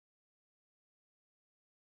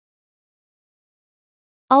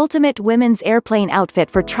Ultimate women's airplane outfit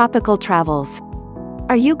for tropical travels.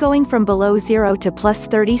 Are you going from below 0 to plus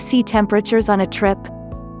 30 C temperatures on a trip?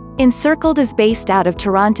 Encircled is based out of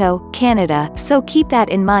Toronto, Canada, so keep that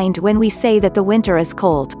in mind when we say that the winter is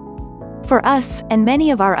cold. For us, and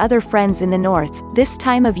many of our other friends in the north, this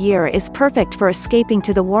time of year is perfect for escaping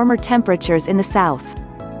to the warmer temperatures in the south.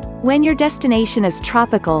 When your destination is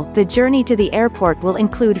tropical, the journey to the airport will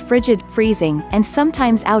include frigid, freezing, and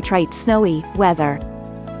sometimes outright snowy weather.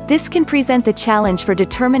 This can present the challenge for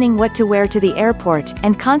determining what to wear to the airport,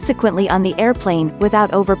 and consequently on the airplane,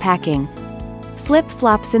 without overpacking.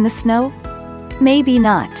 Flip-flops in the snow? Maybe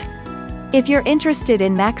not. If you're interested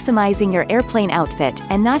in maximizing your airplane outfit,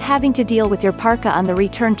 and not having to deal with your parka on the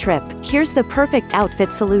return trip, here's the perfect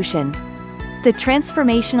outfit solution. The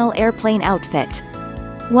transformational airplane outfit.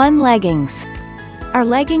 1. Leggings. Are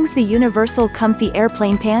leggings the universal comfy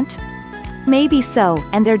airplane pant? Maybe so,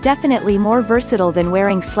 and they're definitely more versatile than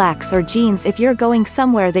wearing slacks or jeans if you're going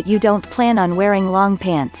somewhere that you don't plan on wearing long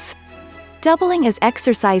pants. Doubling as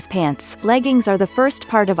exercise pants, leggings are the first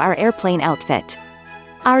part of our airplane outfit.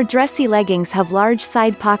 Our dressy leggings have large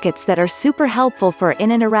side pockets that are super helpful for in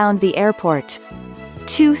and around the airport.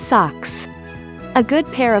 2. Socks. A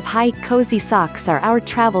good pair of high, cozy socks are our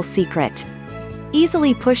travel secret.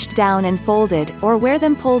 Easily pushed down and folded, or wear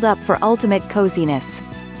them pulled up for ultimate coziness.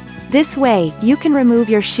 This way, you can remove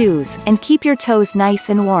your shoes, and keep your toes nice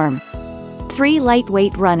and warm. 3.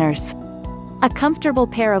 Lightweight runners. A comfortable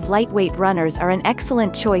pair of lightweight runners are an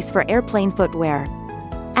excellent choice for airplane footwear.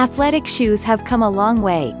 Athletic shoes have come a long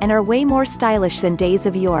way, and are way more stylish than days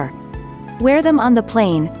of yore. Wear them on the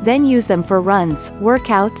plane, then use them for runs,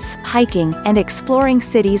 workouts, hiking, and exploring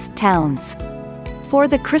cities, towns. 4.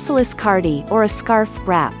 The chrysalis cardi, or a scarf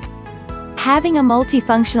wrap. Having a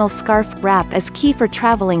multifunctional scarf wrap is key for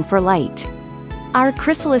traveling for light. Our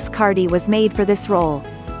chrysalis cardi was made for this role.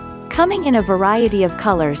 Coming in a variety of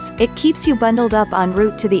colors, it keeps you bundled up en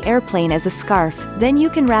route to the airplane as a scarf, then you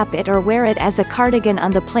can wrap it or wear it as a cardigan on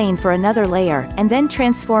the plane for another layer, and then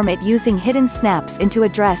transform it using hidden snaps into a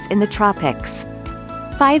dress in the tropics.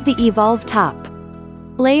 5. The evolve top.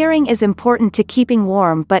 Layering is important to keeping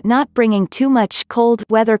warm but not bringing too much cold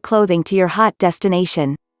weather clothing to your hot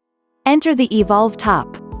destination. Enter the evolve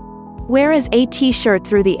top. Wear as a t-shirt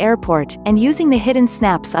through the airport, and using the hidden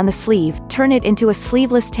snaps on the sleeve, turn it into a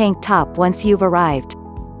sleeveless tank top once you've arrived.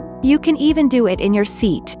 You can even do it in your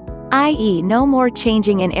seat, i.e. no more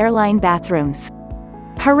changing in airline bathrooms.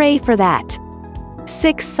 Hooray for that!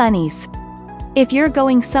 6. Sunnies. If you're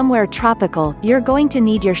going somewhere tropical, you're going to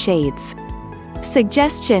need your shades.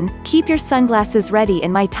 Suggestion: keep your sunglasses ready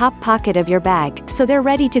in my top pocket of your bag, so they're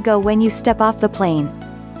ready to go when you step off the plane.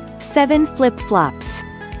 7. Flip-flops.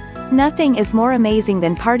 Nothing is more amazing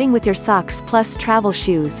than parting with your socks plus travel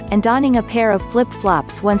shoes, and donning a pair of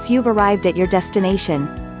flip-flops once you've arrived at your destination.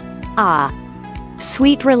 Ah!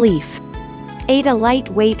 Sweet relief. 8. A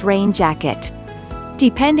lightweight rain jacket.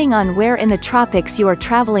 Depending on where in the tropics you are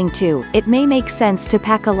traveling to, it may make sense to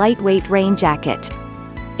pack a lightweight rain jacket.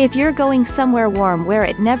 If you're going somewhere warm where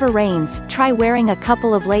it never rains, try wearing a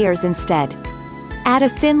couple of layers instead. Add a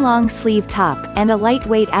thin long sleeve top, and a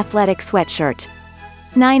lightweight athletic sweatshirt.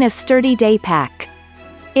 9. A sturdy day pack.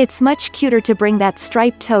 It's much cuter to bring that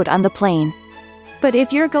striped tote on the plane. But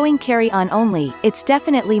if you're going carry-on only, it's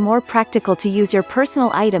definitely more practical to use your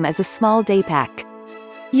personal item as a small day pack.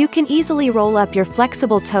 You can easily roll up your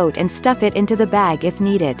flexible tote and stuff it into the bag if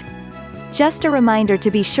needed. Just a reminder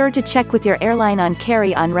to be sure to check with your airline on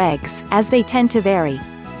carry-on regs, as they tend to vary.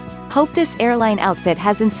 Hope this airline outfit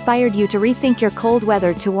has inspired you to rethink your cold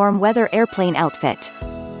weather to warm weather airplane outfit.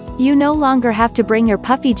 You no longer have to bring your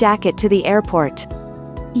puffy jacket to the airport.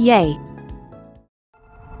 Yay!